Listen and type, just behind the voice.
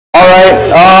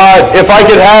if I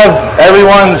could have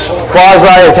everyone's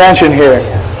quasi-attention here.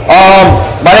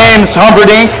 My name's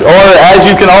Humperdink, or as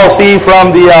you can all see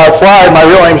from the slide, my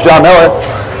real name's John Miller.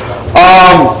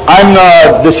 I'm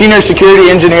the Senior Security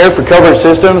Engineer for Covert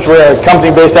Systems. We're a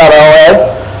company based out of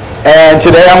LA. And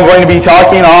today I'm going to be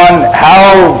talking on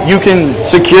how you can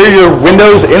secure your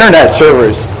Windows Internet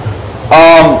servers.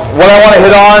 What I want to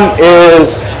hit on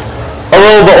is a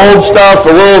little of the old stuff,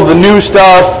 a little of the new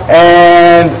stuff,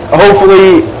 and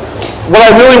hopefully what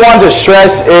I really want to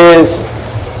stress is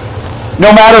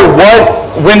no matter what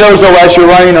Windows OS you're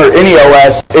running or any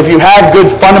OS, if you have good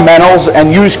fundamentals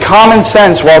and use common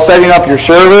sense while setting up your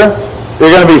server,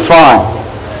 you're going to be fine.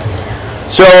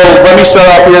 So let me start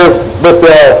off here with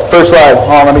the first slide.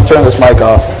 Hold on, let me turn this mic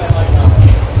off.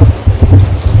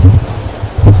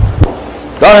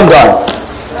 Done and done.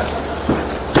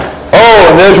 Oh,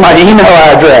 and there's my email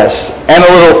address and a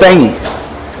little thingy.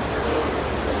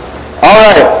 All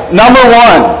right, number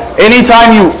one,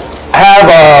 anytime you have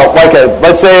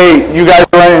let's say you guys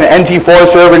are running an NT4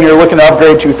 server and you're looking to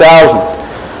upgrade 2000.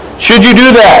 Should you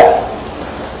do that?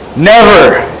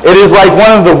 Never. It is like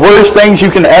one of the worst things you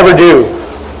can ever do.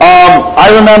 I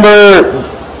remember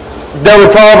there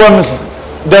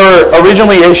were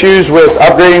originally issues with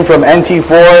upgrading from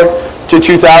NT4 to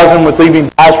 2000 with leaving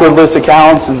passwordless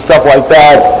accounts and stuff like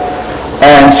that.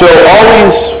 And so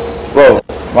always, whoa,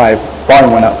 my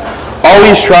volume went up.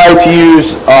 Always try to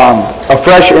use a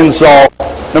fresh install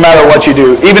no matter what you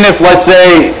do. Even if, let's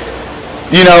say,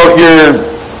 you're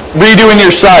redoing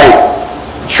your site,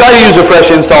 try to use a fresh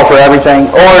install for everything.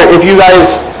 Or if you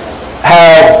guys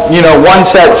have, one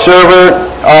set server,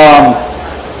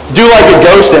 do like a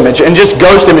ghost image and just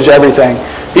ghost image everything.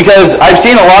 Because I've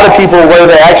seen a lot of people where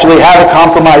they actually have a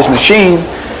compromised machine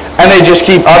and they just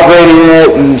keep upgrading it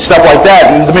and stuff like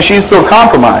that, and the machine's still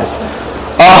compromised.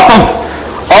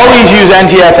 Always use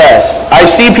NTFS. I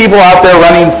see people out there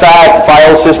running fat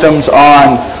file systems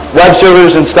on web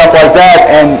servers and stuff like that,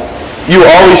 and you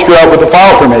always screw up with the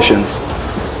file permissions.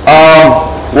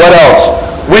 What else?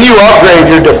 When you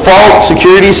upgrade, your default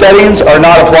security settings are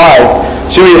not applied.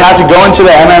 So you have to go into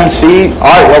the MMC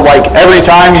like every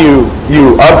time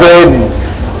you upgrade and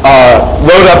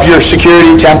load up your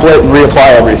security template and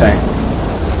reapply everything.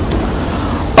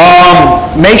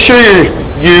 Make sure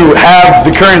you have the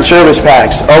current service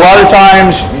packs. A lot of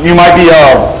times you might be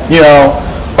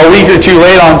a week or two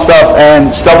late on stuff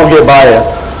and stuff will get by you.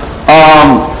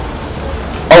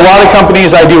 A lot of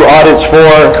companies I do audits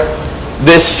for,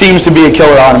 this seems to be a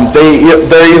killer on them.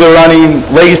 They're either running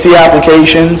legacy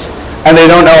applications and they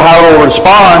don't know how to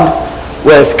respond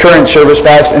with current service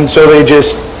packs, and so they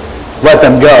just let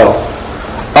them go.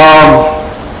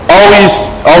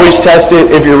 Always test it.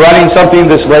 If you're running something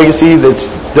that's legacy that's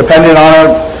dependent on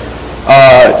it,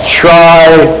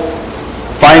 try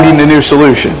finding a new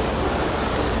solution.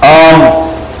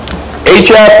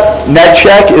 HF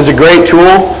NetCheck is a great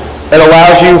tool. It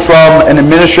allows you from an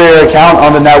administrator account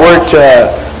on the network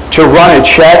to run a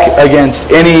check against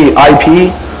any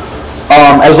IP.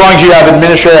 As long as you have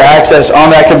administrator access on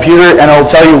that computer, and it'll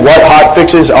tell you what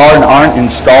hotfixes are and aren't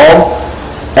installed,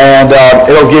 and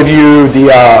it'll give you the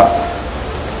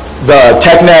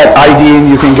TechNet ID, and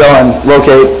you can go and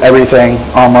locate everything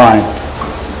online.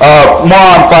 More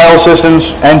on file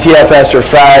systems, NTFS or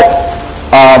FAT.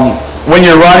 When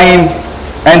you're running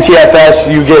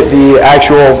NTFS, you get the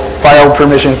actual file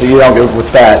permissions that you don't get with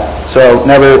FAT. So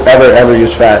never, ever, ever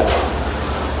use FAT.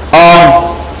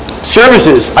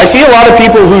 Services. I see a lot of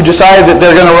people who decide that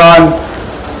they're going to run,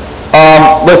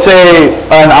 let's say,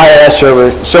 an IIS server.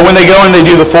 So when they go and they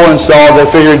do the full install, they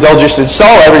figure they'll just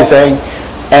install everything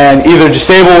and either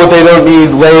disable what they don't need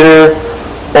later,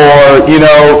 or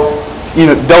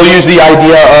they'll use the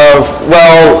idea of,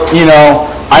 well,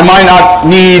 I might not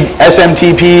need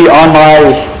SMTP on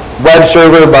my web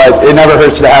server, but it never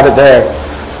hurts to have it there.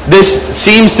 This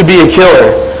seems to be a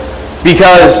killer,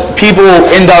 because people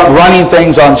end up running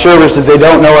things on servers that they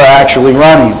don't know are actually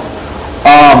running.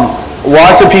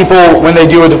 Lots of people, when they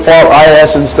do a default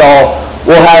IIS install,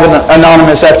 will have an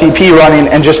anonymous FTP running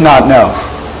and just not know.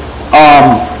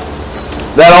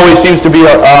 That always seems to be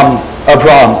a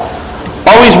problem.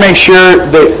 Always make sure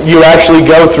that you actually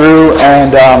go through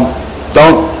and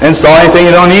don't install anything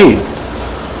you don't need.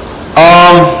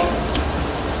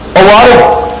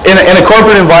 In a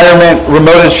corporate environment,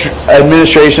 remote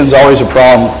administration is always a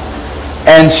problem.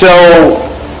 And so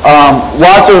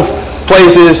lots of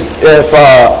places, if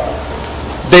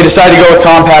they decide to go with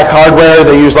compact hardware,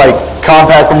 they use like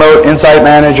Compact Remote Insight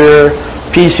Manager,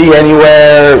 PC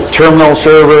Anywhere, Terminal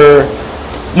Server.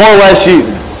 More or less,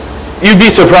 you'd be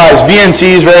surprised. VNC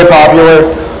is very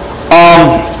popular.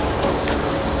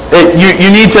 you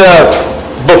need to,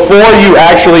 before you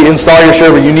actually install your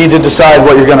server, you need to decide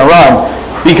what you're going to run.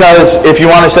 Because if you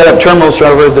want to set up terminal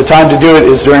server, the time to do it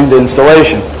is during the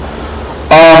installation.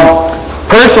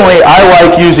 Personally, I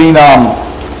like using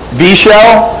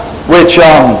vShell, which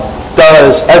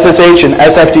does SSH and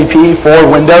SFTP for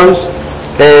Windows.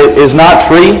 It is not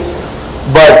free,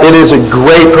 but it is a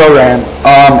great program.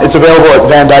 It's available at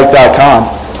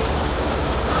vandyke.com.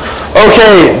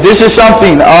 Okay, this is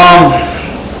something,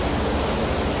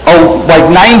 like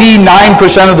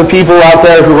 99% of the people out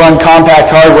there who run Compact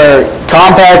hardware,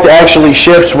 Compact actually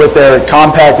ships with their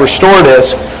Compact Restore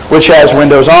disk, which has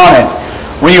Windows on it.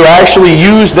 When you actually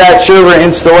use that server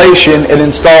installation, it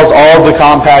installs all of the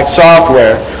Compact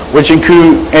software, which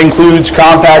includes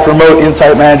Compact Remote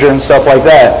Insight Manager and stuff like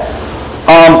that.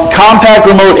 Compact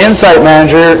Remote Insight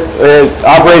Manager, it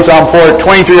operates on port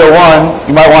 2301.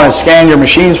 You might want to scan your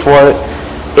machines for it.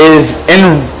 Is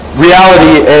in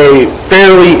reality a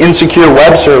fairly insecure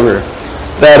web server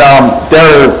that there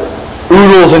are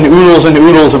oodles and oodles and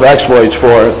oodles of exploits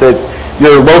for that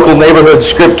your local neighborhood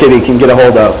script kiddie can get a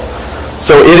hold of.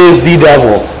 So it is the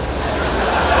devil.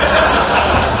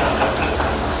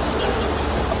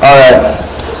 All right,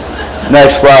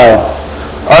 next slide.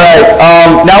 All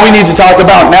right, now we need to talk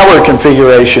about network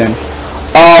configuration.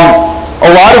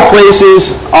 A lot of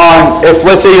places if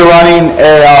let's say you're running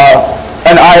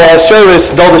an IIS service,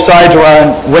 they'll decide to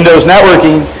run Windows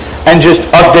networking and just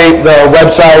update the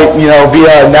website,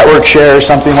 via network share or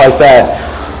something like that.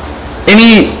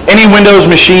 Any Windows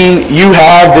machine you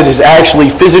have that is actually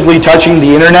physically touching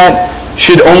the internet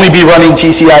should only be running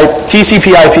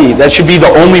TCP/IP. That should be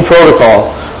the only protocol.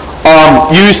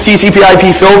 Use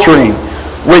TCP/IP filtering,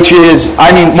 which is,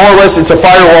 more or less, it's a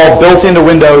firewall built into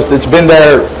Windows that's been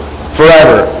there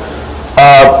forever.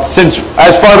 Since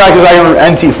as far back as I remember,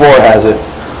 NT4 has it.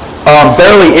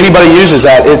 Barely anybody uses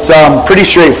that. It's pretty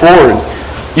straightforward.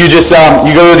 You just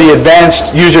you go to the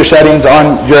advanced user settings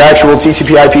on your actual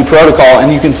TCP/IP protocol,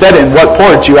 and you can set in what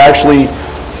ports you actually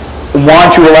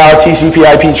want to allow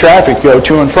TCP/IP traffic to go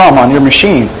to and from on your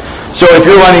machine. So if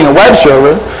you're running a web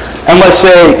server, and let's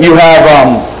say you have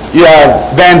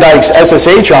Van Dyke's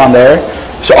SSH on there,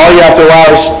 so all you have to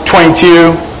allow is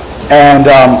 22 and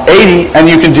 80, and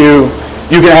you can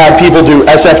have people do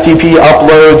SFTP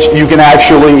uploads. You can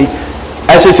actually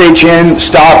SSH in,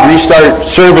 stop, restart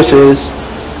services,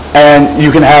 and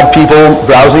you can have people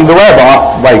browsing the web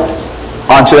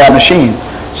onto that machine.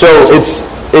 So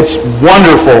it's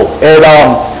wonderful.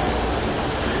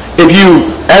 If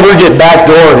you ever get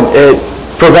backdoored, it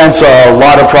prevents a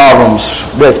lot of problems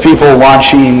with people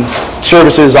launching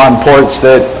services on ports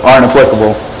that aren't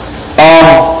applicable.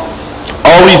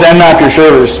 Always nmap your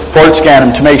servers, port scan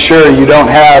them to make sure you don't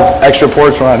have extra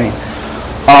ports running.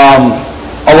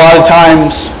 A lot of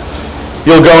times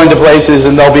you'll go into places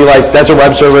and they'll be like, that's a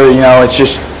web server, it's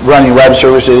just running web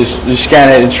services. You scan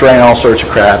it, it's running all sorts of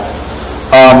crap.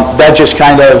 That just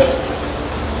kind of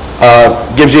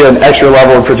gives you an extra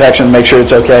level of protection to make sure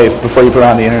it's okay before you put it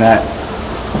on the internet.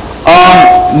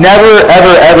 Never,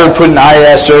 ever, ever put an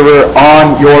IIS server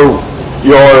on your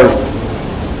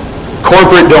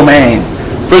corporate domain,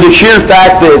 for the sheer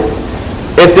fact that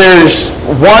if there's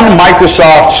one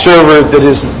Microsoft server that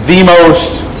is the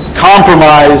most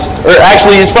compromised, or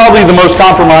actually it's probably the most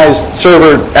compromised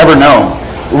server ever known,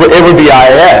 it would be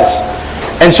IIS.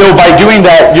 And so by doing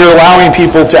that, you're allowing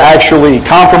people to actually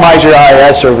compromise your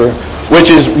IIS server,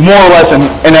 which is more or less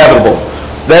inevitable.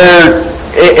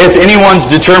 If anyone's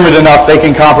determined enough, they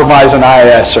can compromise an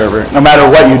IIS server, no matter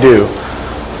what you do.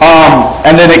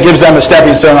 And then it gives them a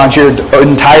stepping stone onto your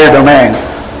entire domain.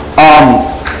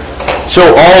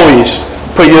 So always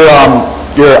put your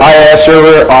IIS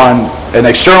server on an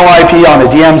external IP on a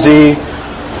DMZ,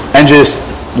 and just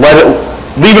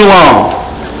leave it alone.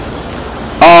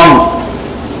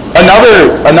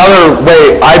 Another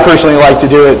way I personally like to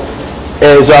do it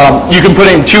is you can put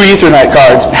in 2 Ethernet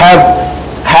cards.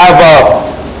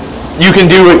 You could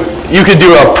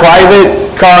do a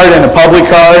private card and a public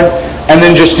card, and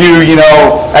then just do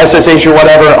SSH or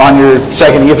whatever on your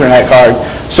second Ethernet card.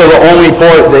 So the only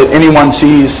port that anyone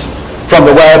sees from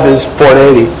the web is port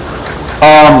 80.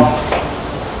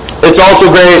 It's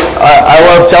also great. I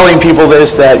love telling people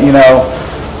this, that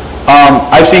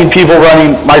I've seen people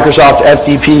running Microsoft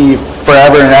FTP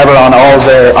forever and ever on all of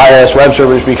their IIS web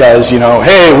servers because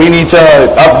hey, we need to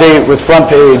update with front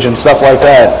page and stuff like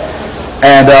that.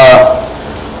 And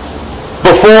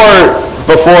before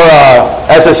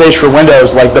SSH for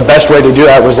Windows, the best way to do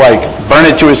that was burn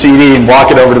it to a CD and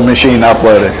walk it over to the machine and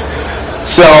upload it.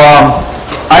 So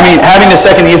having a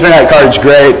second Ethernet card is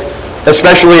great.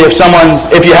 especially if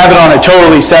you have it on a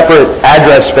totally separate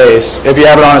address space, if you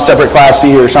have it on a separate Class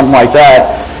C or something like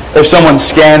that, if someone's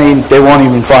scanning, they won't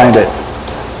even find it.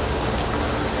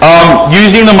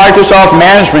 Using the Microsoft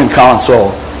Management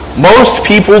Console. Most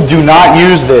people do not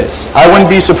use this. I wouldn't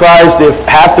be surprised if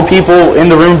half the people in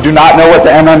the room do not know what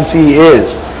the MMC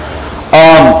is.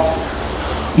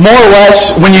 More or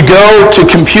less, when you go to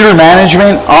computer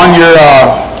management on your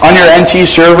NT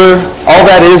server, all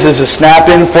that is a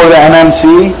snap-in for the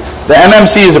MMC. The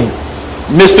MMC is a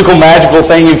mystical, magical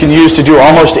thing you can use to do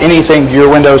almost anything to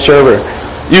your Windows server.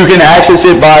 You can access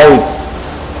it by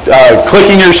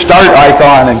clicking your start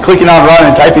icon and clicking on run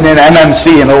and typing in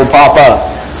MMC and it will pop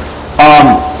up.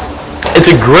 It's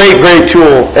a great, great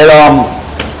tool.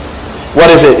 What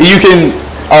is it? You can,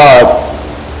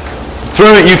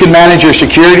 through it you can manage your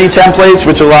security templates,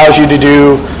 which allows you to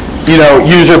do,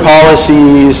 user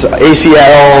policies,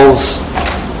 ACLs,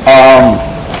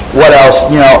 what else?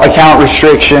 Account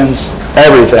restrictions,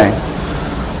 everything.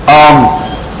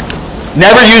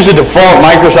 Never use a default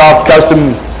Microsoft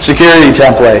custom security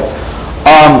template.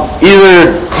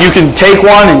 Either you can take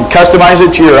one and customize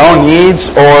it to your own needs,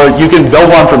 or you can build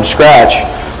one from scratch.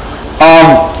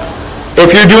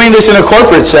 If you're doing this in a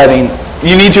corporate setting,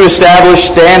 you need to establish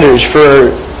standards for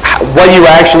what you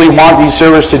actually want these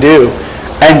servers to do,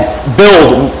 and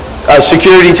build a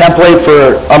security template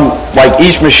for like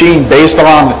each machine based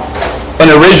on an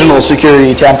original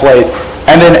security template,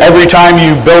 and then every time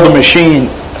you build a machine,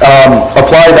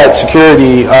 apply that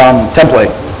security template.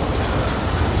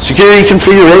 Security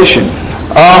configuration.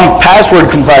 Password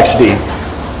complexity.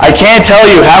 I can't tell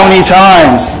you how many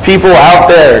times people out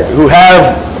there who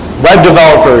have web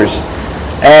developers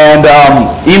and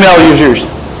email users,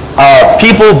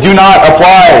 people do not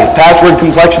apply password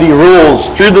complexity rules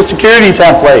through the security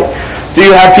template. So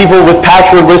you have people with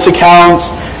passwordless accounts,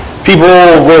 people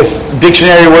with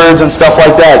dictionary words and stuff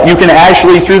like that. You can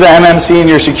actually, through the MMC in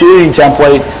your security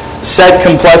template, set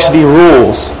complexity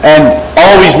rules, and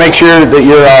always make sure that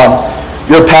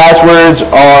your passwords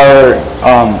are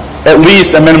at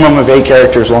least a minimum of 8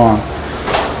 characters long.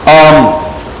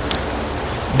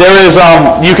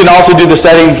 You can also do the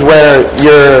settings where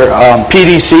your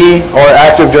PDC or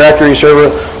Active Directory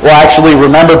server will actually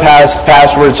remember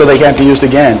passwords so they can't be used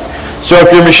again. So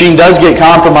if your machine does get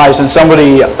compromised and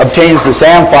somebody obtains the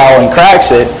SAM file and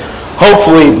cracks it,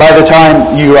 hopefully by the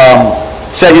time you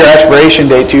set your expiration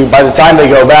date to, by the time they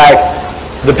go back,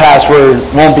 the password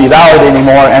won't be valid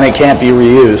anymore and it can't be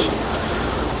reused.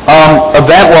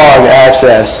 Event log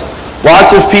access.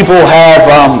 Lots of people have,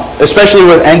 especially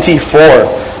with NT4,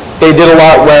 they did a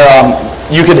lot where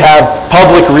you could have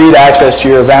public read access to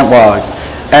your event logs.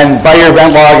 And by your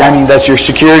event log, I mean that's your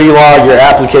security log, your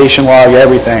application log,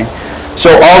 everything.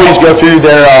 So always go through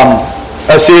their,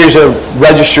 a series of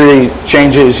registry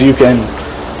changes you can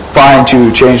find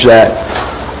to change that.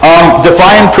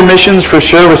 Define permissions for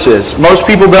services. Most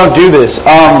people don't do this,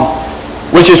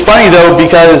 which is funny though,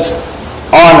 because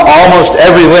on almost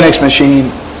every Linux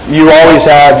machine, you always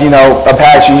have,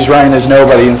 Apaches running as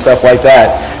nobody and stuff like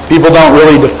that. People don't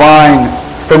really define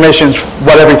permissions,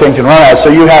 what everything can run as. So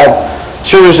you have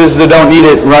services that don't need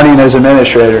it running as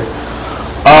administrator.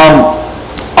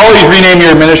 Always rename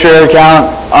your administrator account.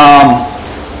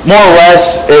 More or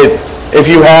less, if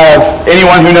you have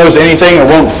anyone who knows anything, it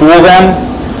won't fool them,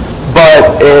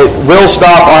 but it will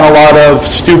stop on a lot of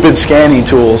stupid scanning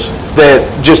tools that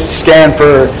just scan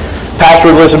for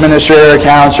passwordless administrator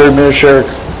accounts or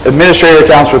administrator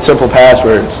accounts with simple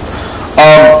passwords.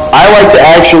 I like to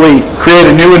actually create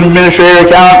a new administrator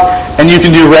account, and you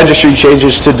can do registry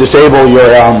changes to disable your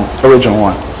original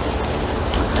one.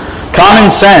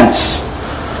 Common sense.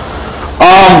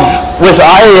 With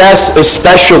IAS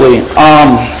especially,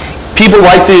 people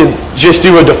like to just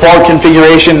do a default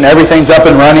configuration and everything's up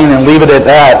and running and leave it at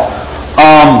that.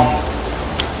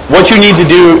 What you need to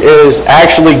do is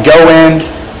actually go in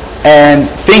and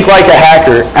think like a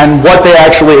hacker and what they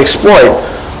actually exploit.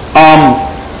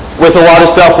 With a lot of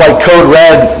stuff like Code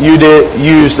Red,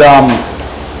 used IDA,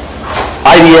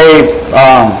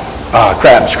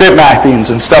 script mappings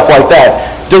and stuff like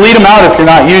that. Delete them out if you're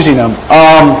not using them.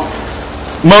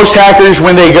 Most hackers,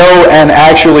 when they go and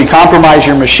actually compromise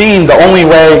your machine, the only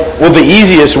way, well, the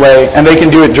easiest way, and they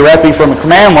can do it directly from a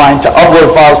command line to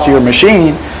upload files to your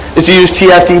machine, is to use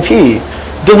TFTP.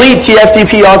 Delete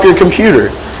TFTP off your computer.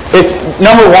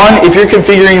 Number one, if you're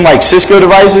configuring like Cisco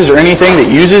devices or anything that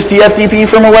uses TFTP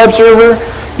from a web server,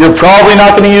 you're probably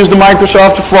not going to use the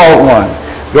Microsoft default one.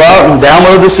 Go out and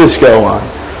download the Cisco one.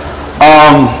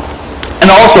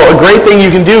 And also, a great thing you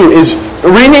can do is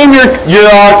rename your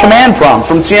command prompt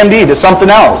from CMD to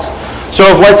something else. So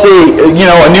if, let's say,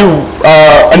 a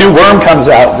new worm comes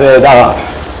out that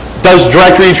does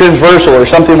directory traversal or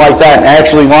something like that and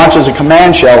actually launches a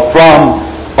command shell from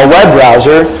a web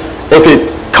browser, if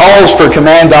it calls for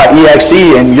command.exe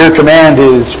and your command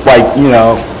is like,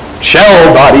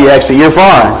 shell.exe, you're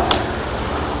fine.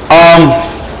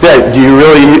 Do you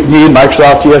really need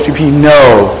Microsoft TFTP?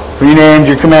 No. Renamed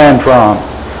your command prompt.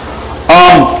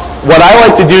 What I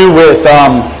like to do with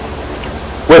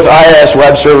IIS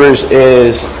web servers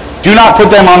is do not put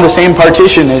them on the same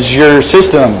partition as your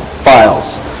system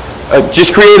files.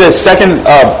 Just create a second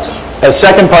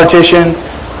partition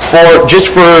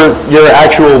for your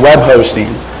actual web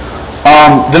hosting.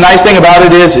 The nice thing about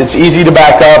it is it's easy to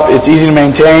back up, it's easy to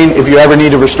maintain. If you ever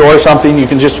need to restore something, you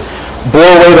can just blow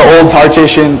away the old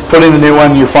partition, put in the new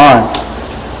one, you're fine.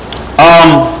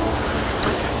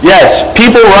 Yes,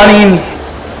 people running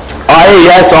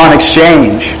IIS on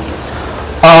Exchange.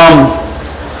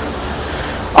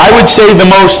 I would say the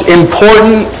most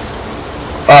important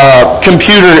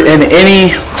computer in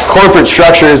any corporate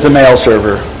structure is the mail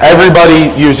server.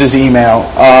 Everybody uses email.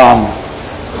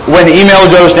 When email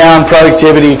goes down,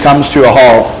 productivity comes to a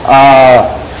halt.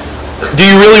 Do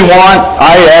you really want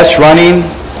IIS running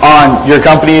on your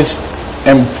company's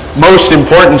most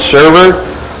important server?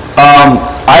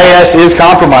 IIS is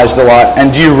compromised a lot,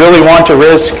 and do you really want to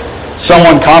risk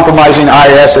someone compromising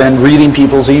IIS and reading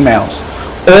people's emails?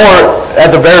 Or,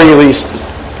 at the very least,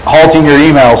 halting your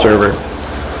email server.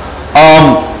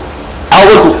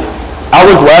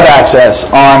 Outlook Web Access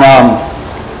on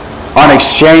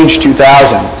Exchange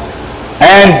 2000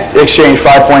 and Exchange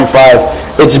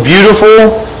 5.5. It's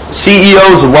beautiful.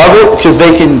 CEOs love it because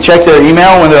they can check their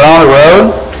email when they're on the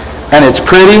road, and it's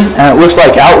pretty and it looks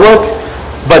like Outlook.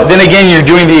 But then again, you're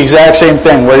doing the exact same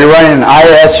thing where you're running an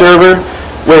IIS server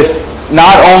with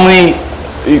not only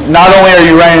are you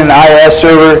running an IIS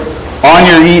server on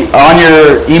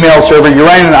your email server, you're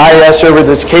running an IIS server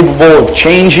that's capable of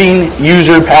changing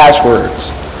user passwords.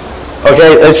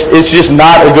 Okay, it's just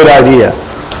not a good idea.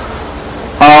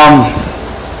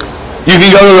 You can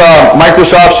go to the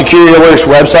Microsoft Security Alerts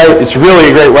website. It's really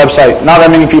a great website. Not that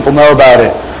many people know about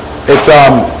it. It's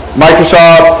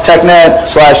Microsoft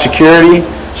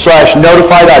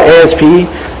technet/security/notify.asp.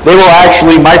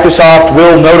 Microsoft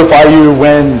will notify you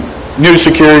when new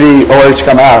security alerts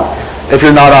come out if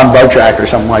you're not on bug track or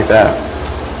something like that.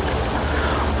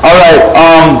 All right,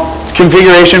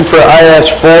 configuration for IIS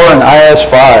 4 and IIS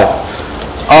 5.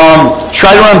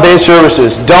 Try to run base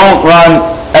services. Don't run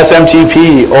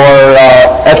SMTP or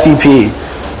FTP.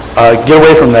 Get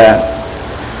away from that.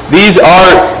 These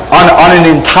are on an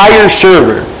entire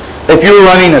server. If you're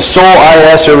running a sole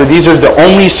IIS server, these are the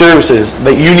only services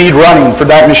that you need running for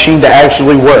that machine to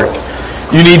actually work.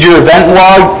 You need your event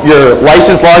log, your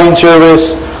license logging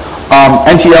service,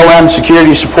 NTLM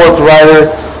security support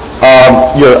provider,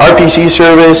 your RPC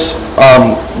service,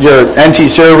 your NT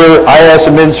server, IIS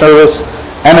admin service,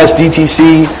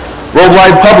 MSDTC,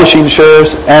 worldwide publishing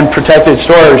service, and protected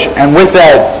storage. And with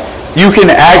that, you can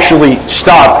actually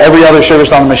stop every other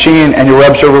service on the machine and your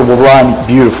web server will run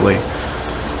beautifully.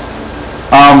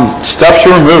 Stuff to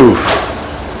remove.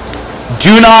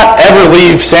 Do not ever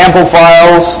leave sample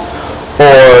files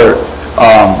or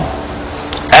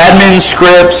admin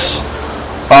scripts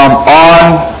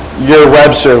on your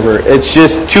web server. It's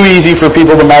just too easy for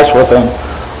people to mess with them.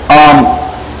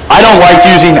 I don't like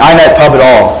using inetpub at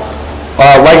all.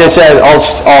 Like I said,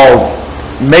 I'll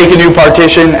make a new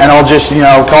partition and I'll just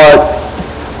call it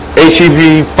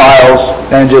HTTP files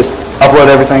and just upload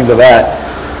everything to that.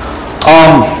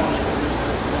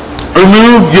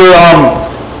 Remove your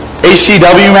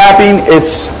HTW mapping.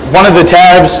 It's one of the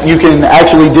tabs you can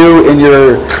actually do in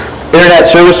your Internet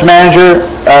Service Manager.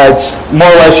 It's more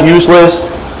or less useless.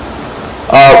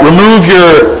 Remove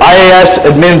your IIS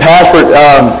admin password.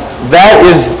 That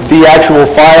is the actual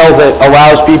file that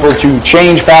allows people to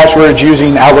change passwords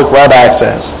using Outlook Web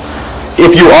Access.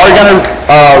 If you are going to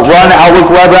run Outlook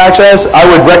Web Access, I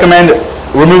would recommend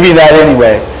removing that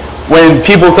anyway. When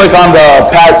people click on the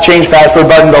change password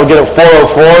button, they'll get a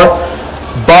 404,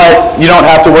 but you don't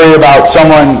have to worry about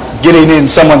someone getting in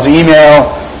someone's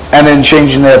email and then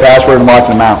changing their password and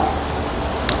locking them out.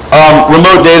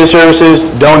 Remote data services,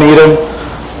 don't need them.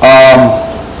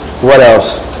 What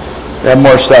else? We have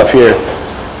more stuff here.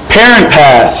 Parent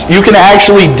paths. You can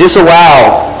actually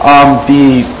disallow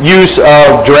the use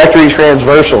of directory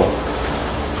transversal.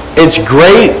 It's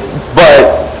great,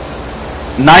 but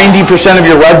 90% of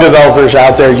your web developers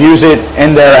out there use it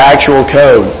in their actual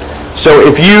code. So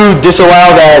if you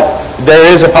disallow that, there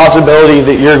is a possibility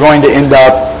that you're going to end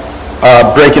up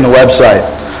breaking the website.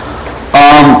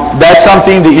 That's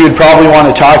something that you'd probably want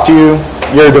to talk to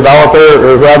your developer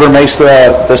or whoever makes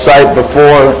the site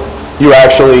before you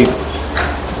actually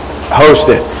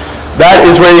host it. That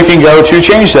is where you can go to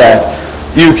change that.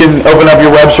 You can open up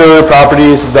your web server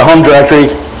properties, the home directory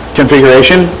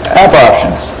configuration, app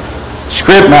options,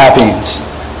 script mappings.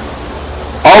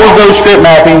 All of those script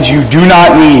mappings you do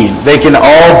not need. They can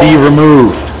all be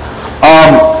removed.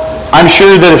 I'm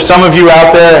sure that if some of you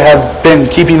out there have been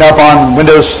keeping up on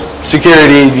Windows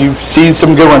security, you've seen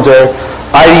some good ones there.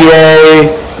 IDA,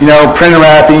 printer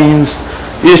mappings.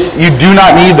 You do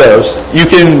not need those.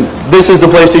 This is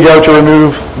the place to go to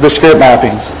remove the script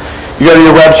mappings. You go to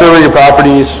your web server, your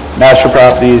properties, master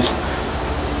properties,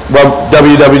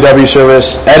 www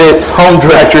service, edit, home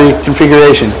directory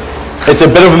configuration. It's a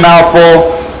bit of a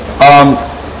mouthful.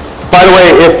 By the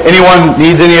way, if anyone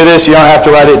needs any of this, you don't have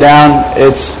to write it down.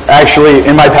 It's actually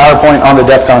in my PowerPoint on the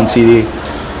DEF CON CD.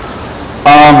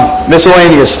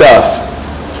 Miscellaneous stuff.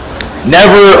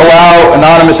 Never allow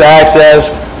anonymous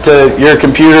access to your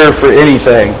computer for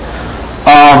anything.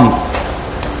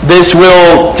 This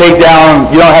will take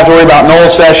down, you don't have to worry about null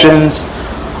sessions.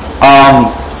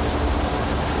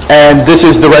 And this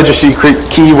is the registry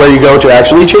key where you go to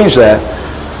actually change that.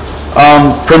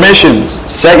 Permissions,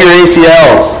 set your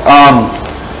ACLs.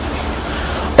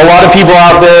 A lot of people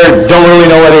out there don't really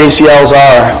know what ACLs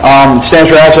are. It stands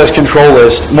for Access Control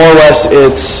List. More or less,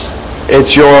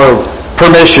 it's your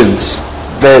permissions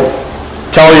that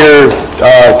tell your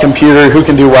computer who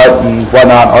can do what and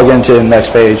whatnot. I'll get into it in the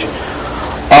next page.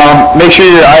 Make sure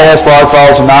your IIS log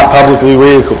files are not publicly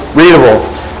readable.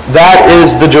 That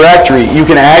is the directory. You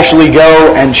can actually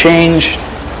go and change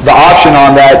the option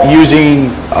on that using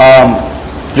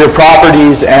your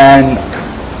properties and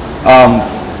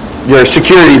your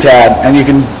security tab, and you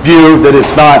can view that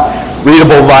it's not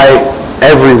readable by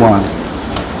everyone.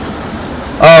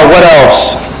 What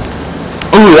else?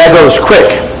 Ooh, that goes quick.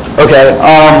 Okay.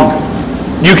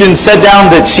 You can set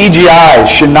down that CGI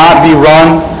should not be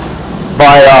run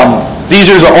by, these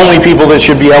are the only people that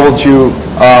should be able to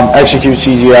execute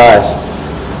CGIs,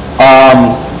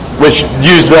 which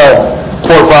use the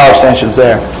 4 file extensions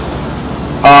there.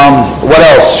 What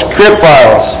else? Script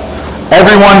files.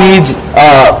 Everyone needs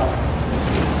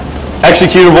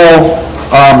executable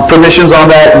permissions on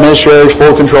that, administrators,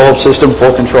 full control, system,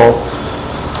 full control.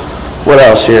 What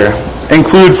else here?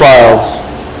 Include files.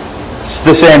 It's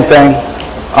the same thing.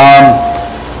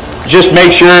 Just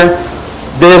make sure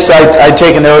this, I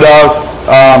take a note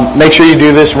of, make sure you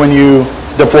do this when you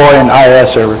deploy an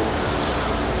IIS server.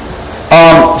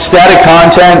 Static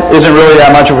content isn't really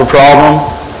that much of a problem.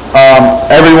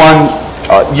 Everyone,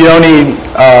 you don't need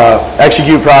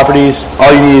execute properties.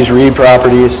 All you need is read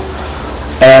properties,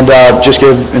 and just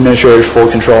give administrators full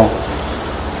control.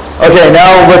 Okay,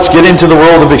 now let's get into the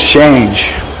world of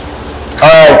Exchange.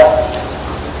 All right.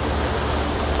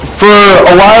 For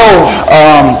a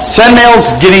while, SendMail's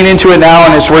getting into it now,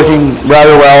 and it's working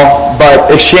rather well,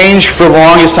 but Exchange for the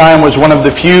longest time was one of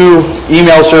the few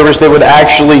email servers that would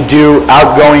actually do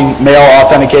outgoing mail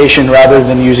authentication rather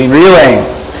than using relaying.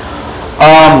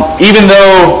 Even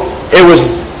though it was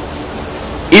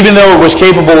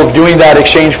capable of doing that,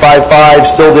 Exchange 5.5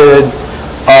 still did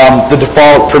the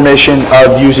default permission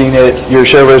of using your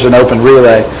server as an open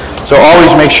relay. So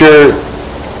always make sure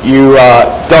you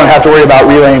don't have to worry about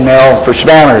relaying mail for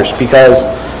spammers, because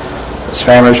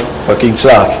spammers fucking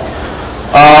suck.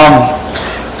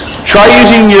 Try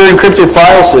using your encrypted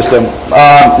file system.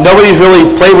 Nobody's really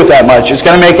played with that much. It's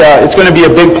going to be a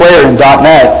big player in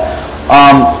 .NET.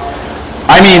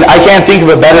 I mean, I can't think of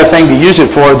a better thing to use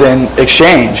it for than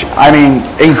Exchange. I mean,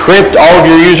 encrypt all of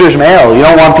your users' mail. You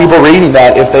don't want people reading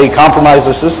that if they compromise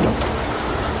the system.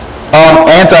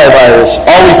 Antivirus.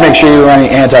 Always make sure you're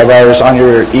running antivirus on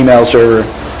your email server.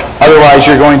 Otherwise,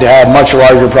 you're going to have much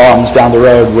larger problems down the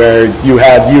road where you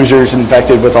have users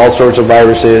infected with all sorts of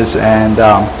viruses, and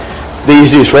the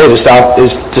easiest way to stop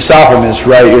them is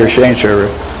right at your Exchange server.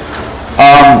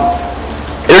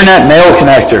 Internet Mail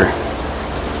Connector.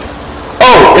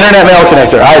 Oh, Internet Mail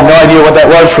Connector. I had no idea what that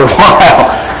was for a while.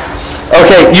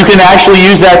 Okay, you can actually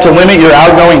use that to limit your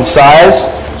outgoing size,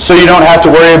 so you don't have to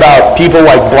worry about people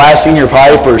like blasting your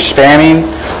pipe or spamming.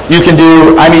 You can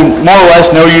do, I mean, more or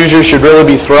less no user should really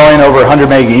be throwing over 100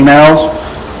 meg emails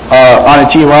on a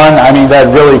T1. I mean,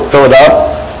 that'd really fill it up.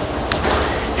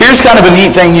 Here's kind of a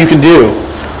neat thing you can do.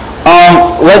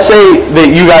 Let's say that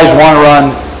you guys want to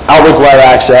run Outlook Web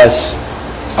Access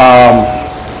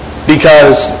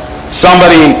because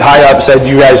somebody high up said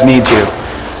you guys need to.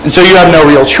 And so you have no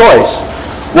real choice.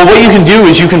 Well, what you can do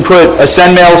is you can put a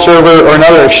SendMail server or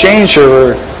another Exchange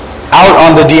server out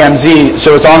on the DMZ,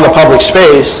 so it's on the public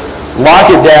space, lock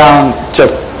it down to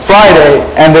Friday,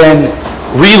 and then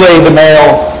relay the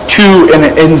mail to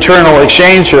an internal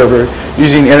exchange server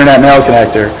using the Internet Mail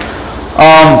Connector.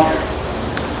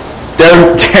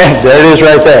 There it is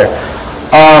right there.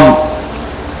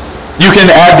 You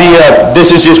can add the, this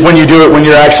is just when you do it when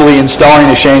you're actually installing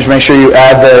Exchange, make sure you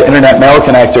add the Internet Mail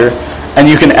Connector, and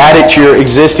you can add it to your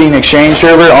existing Exchange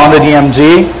server on the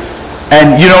DMZ,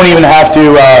 and you don't even have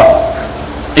to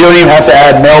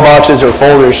add mailboxes or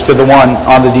folders to the one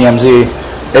on the DMZ,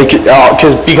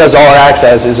 because all it acts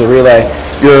as is a relay.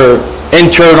 Your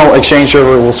internal Exchange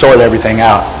server will sort everything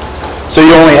out. So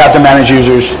you only have to manage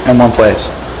users in one place.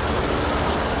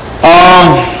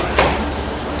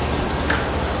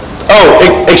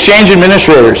 Exchange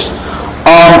administrators.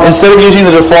 Instead of using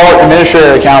the default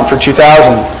administrator account for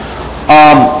 2000,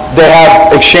 they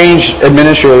have Exchange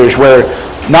administrators where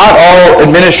not all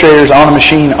administrators on a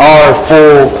machine are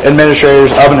full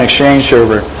administrators of an Exchange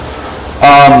server.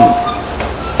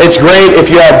 It's great if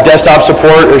you have desktop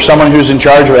support or someone who's in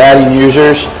charge of adding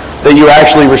users, that you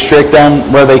actually restrict them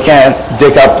where they can't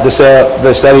dick up the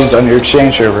settings on your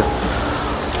Exchange server.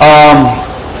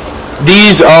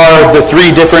 These are the 3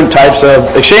 different types of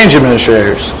Exchange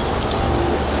administrators.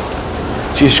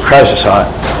 Jesus Christ, it's hot.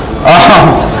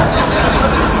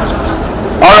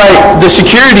 All right, the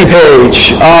security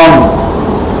page.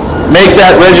 Make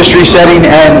that registry setting,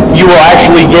 and you will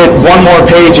actually get one more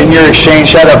page in your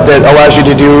Exchange setup that allows you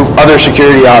to do other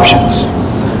security options.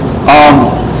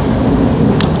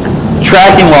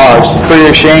 Tracking logs for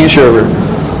your Exchange server.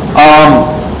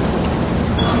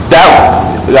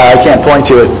 I can't point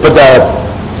to it, but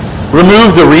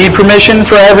remove the read permission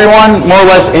for everyone. More or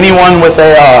less anyone with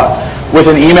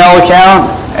an email account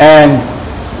and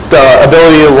the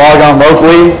ability to log on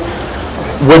locally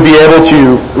would be able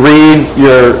to read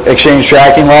your Exchange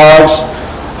tracking logs.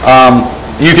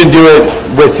 You can do it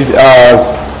with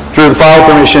through the file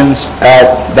permissions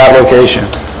at that location.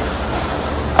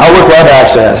 Outlook Web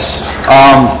Access.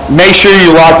 Make sure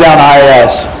you lock down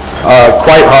IIS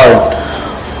quite hard.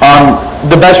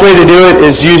 The best way to do it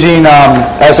is using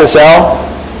SSL.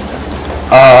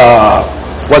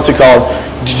 What's it called?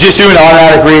 Just do an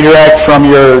automatic redirect from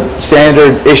your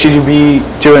standard HTTP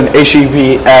to an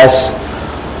HTTPS.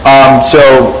 So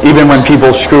even when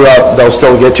people screw up, they'll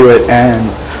still get to it, and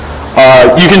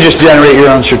you can just generate your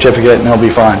own certificate and it'll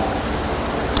be fine.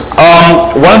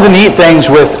 One of the neat things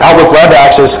with Outlook Web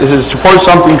Access is it supports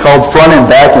something called front and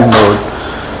back end mode.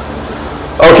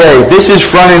 Okay, this is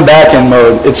front and back end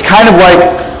mode. It's kind of like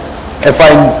if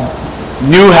I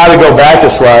knew how to go back a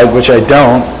slide, which I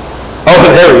don't. Oh,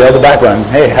 there we go, the back button.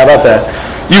 Hey, how about that?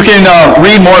 You can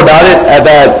read more about it at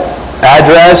that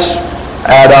address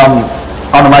at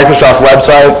on the Microsoft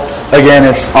website. Again,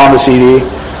 it's on the CD.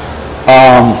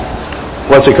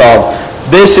 What's it called?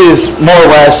 This is more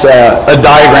or less a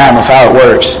diagram of how it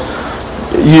works.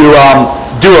 You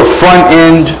do a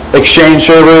front-end Exchange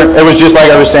server. It was just like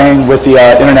I was saying with the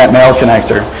Internet Mail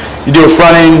Connector. You do a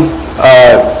front-end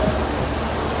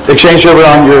Exchange server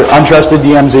on your untrusted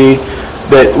DMZ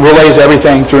that relays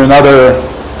everything through another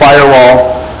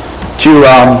firewall to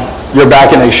your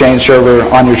back-end Exchange server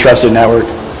on your trusted network.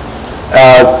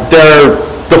 There are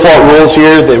default rules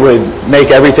here that would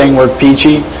make everything work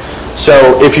peachy.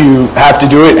 So if you have to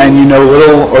do it and you know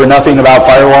little or nothing about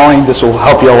firewalling, this will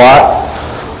help you a lot.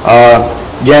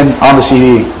 Again, on the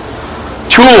CD.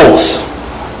 Tools.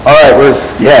 All right,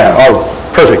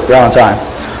 perfect, we're on time.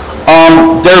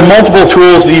 There are multiple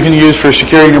tools that you can use for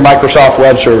securing your Microsoft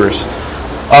web servers.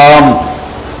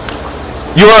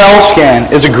 URL Scan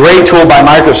is a great tool by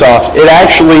Microsoft. It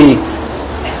actually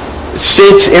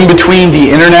sits in between the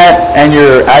internet and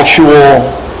your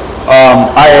actual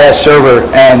IIS server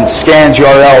and scans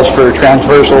URLs for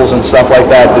transversals and stuff like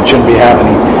that that shouldn't be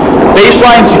happening.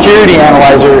 Baseline Security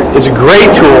Analyzer is a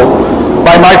great tool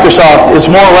by Microsoft.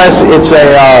 It's more or less, it's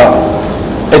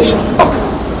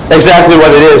exactly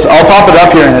what it is. I'll pop it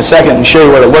up here in a second and show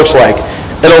you what it looks like.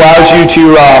 It allows you to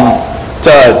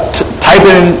type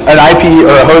in an IP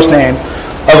or a host name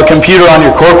of a computer on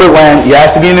your corporate LAN. You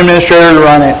have to be an administrator to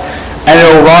run it, and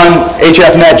it'll run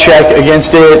HFNet check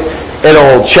against it.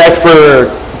 It'll check for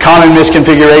common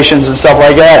misconfigurations and stuff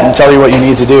like that and tell you what you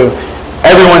need to do.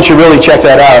 Everyone should really check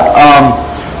that out.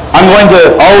 I'm going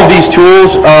to, all of these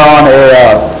tools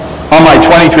are on my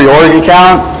 23org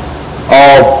account.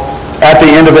 At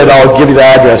the end of it, I'll give you the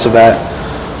address of that,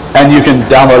 and you can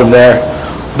download them there.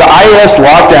 The IIS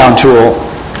lockdown tool,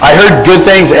 I heard good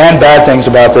things and bad things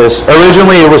about this.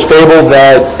 Originally, it was fabled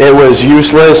that it was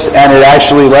useless, and it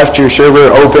actually left your server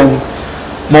open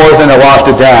more than it locked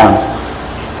it down.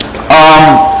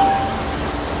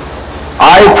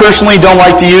 I personally don't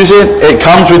like to use it. It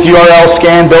comes with URL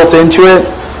scan built into it,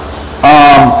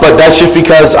 but that's just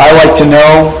because I like to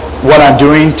know what I'm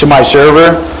doing to my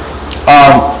server.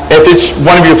 If it's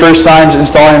one of your first times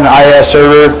installing an IIS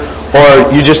server,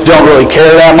 or you just don't really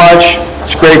care that much,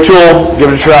 it's a great tool,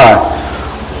 give it a try.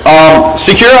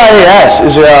 Secure IIS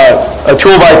is a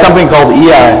tool by a company called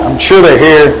EI. I'm sure they're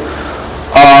here.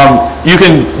 You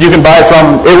can buy it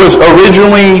from, it was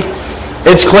originally,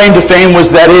 its claim to fame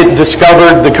was that it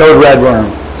discovered the code red worm.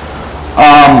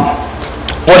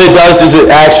 What it does is it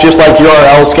acts just like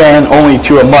URL scan, only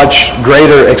to a much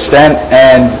greater extent,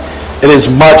 and it is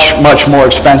much, much more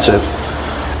expensive.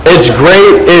 It's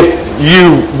great if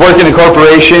you work in a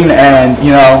corporation and,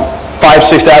 you know, $5,000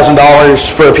 to $6,000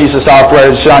 for a piece of software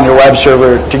to sit on your web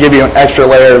server to give you an extra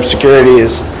layer of security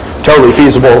is totally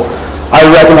feasible. I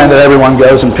would recommend that everyone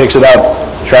goes and picks it up,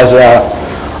 tries it out.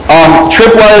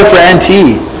 Tripwire for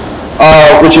NT,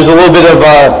 which is a little bit of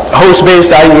a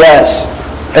host-based IDS.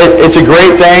 It's a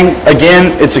great thing.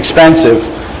 Again, it's expensive.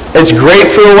 It's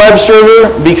great for a web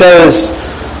server because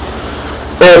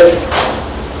if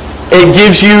it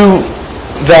gives you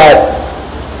that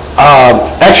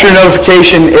extra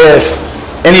notification if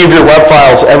any of your web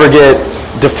files ever get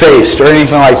defaced or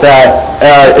anything like that.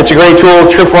 It's a great tool.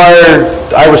 Tripwire,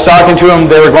 I was talking to them,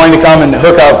 they were going to come and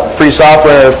hook up free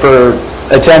software for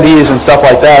attendees and stuff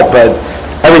like that, but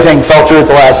everything fell through at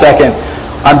the last second.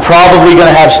 I'm probably going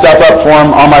to have stuff up for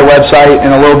them on my website in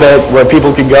a little bit where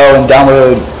people can go and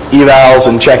download evals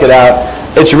and check it out.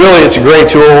 It's a great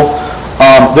tool.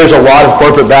 There's a lot of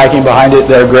corporate backing behind it.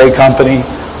 They're a great company.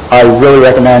 I really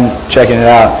recommend checking it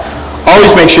out.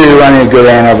 Always make sure you're running a good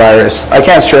antivirus. I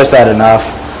can't stress that enough.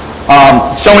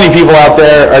 So many people out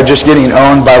there are just getting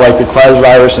owned by like the Cloud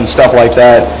virus and stuff like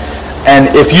that.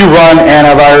 And if you run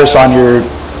antivirus on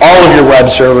all of your web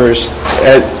servers,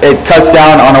 it cuts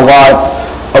down on a lot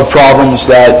of problems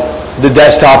that the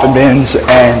desktop admins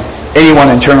and anyone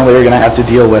internally are going to have to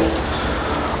deal with.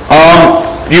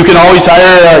 You can always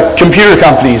hire computer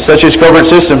companies such as Covert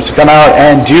Systems to come out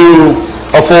and do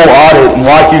a full audit and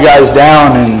lock you guys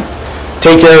down and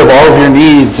take care of all of your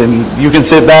needs, and you can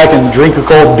sit back and drink a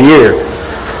cold beer.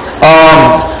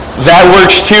 That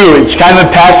works too. It's kind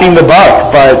of passing the buck,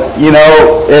 but you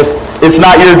know, if it's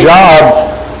not your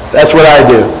job, that's what I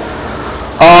do.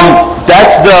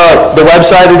 That's the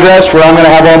website address where I'm going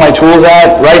to have all my tools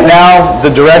at. Right now, the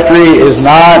directory is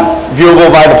not viewable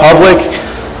by the public.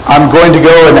 I'm going to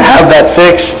go and have that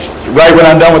fixed right when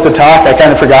I'm done with the talk. I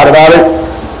kind of forgot about it.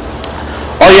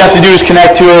 All you have to do is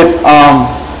connect to it.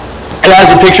 It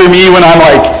has a picture of me when I'm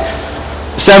like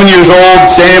 7 years old,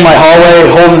 standing in my hallway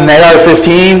holding an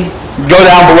AR-15. Go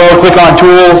down below, click on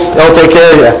tools, it'll take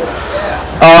care of you.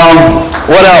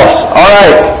 What else? All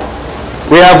right,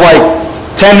 we have like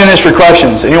 10 minutes for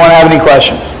questions. Anyone have any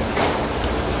questions?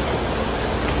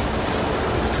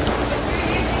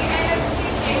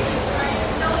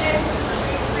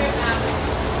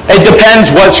 It depends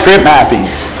what script mapping.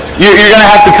 You're going to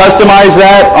have to customize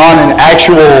that on an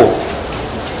actual,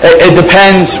 it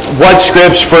depends what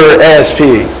scripts for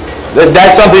ASP.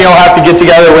 That's something you'll have to get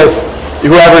together with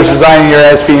whoever's designing your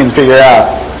ASP and figure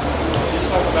out.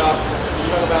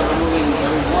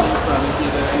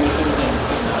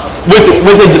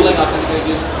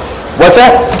 What's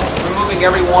that? Removing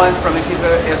everyone from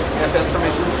FS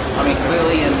permissions. I mean,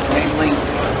 completely and enabling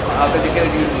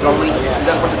authenticated users only. Is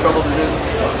that what the trouble is?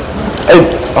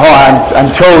 I'm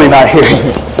totally not hearing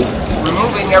you.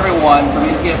 Removing everyone from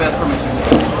NTFS permissions.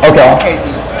 Okay. In all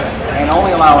cases, and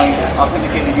only allowing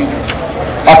authenticated users.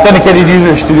 Authenticated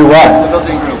users to do what? The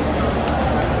built-in group.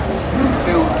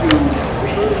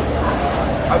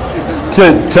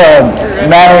 To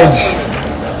manage.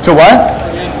 To what?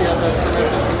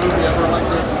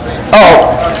 Oh,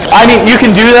 I mean, you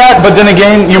can do that, but then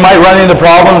again, you might run into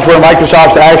problems where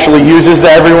Microsoft actually uses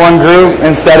the everyone group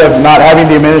instead of not having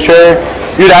the administrator.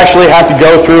 You'd actually have to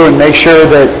go through and make sure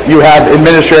that you have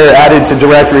administrator added to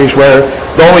directories where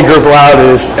the only group allowed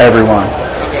is everyone.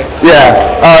 Okay. Yeah,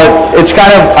 it's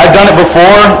kind of, I've done it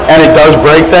before, and it does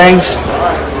break things.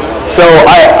 So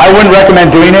I wouldn't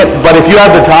recommend doing it, but if you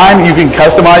have the time, you can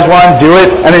customize one, do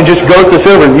it, and then just ghost the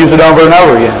server and use it over and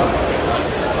over again.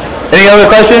 Any other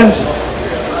questions?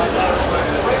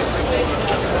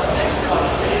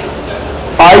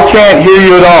 I can't hear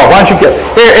you at all. Why don't you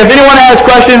here, if anyone has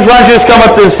questions, why don't you just come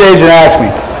up to the stage and ask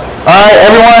me. All right,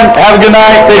 everyone, have a good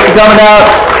night. Thanks for coming out.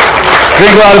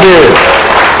 Drink a lot of beers.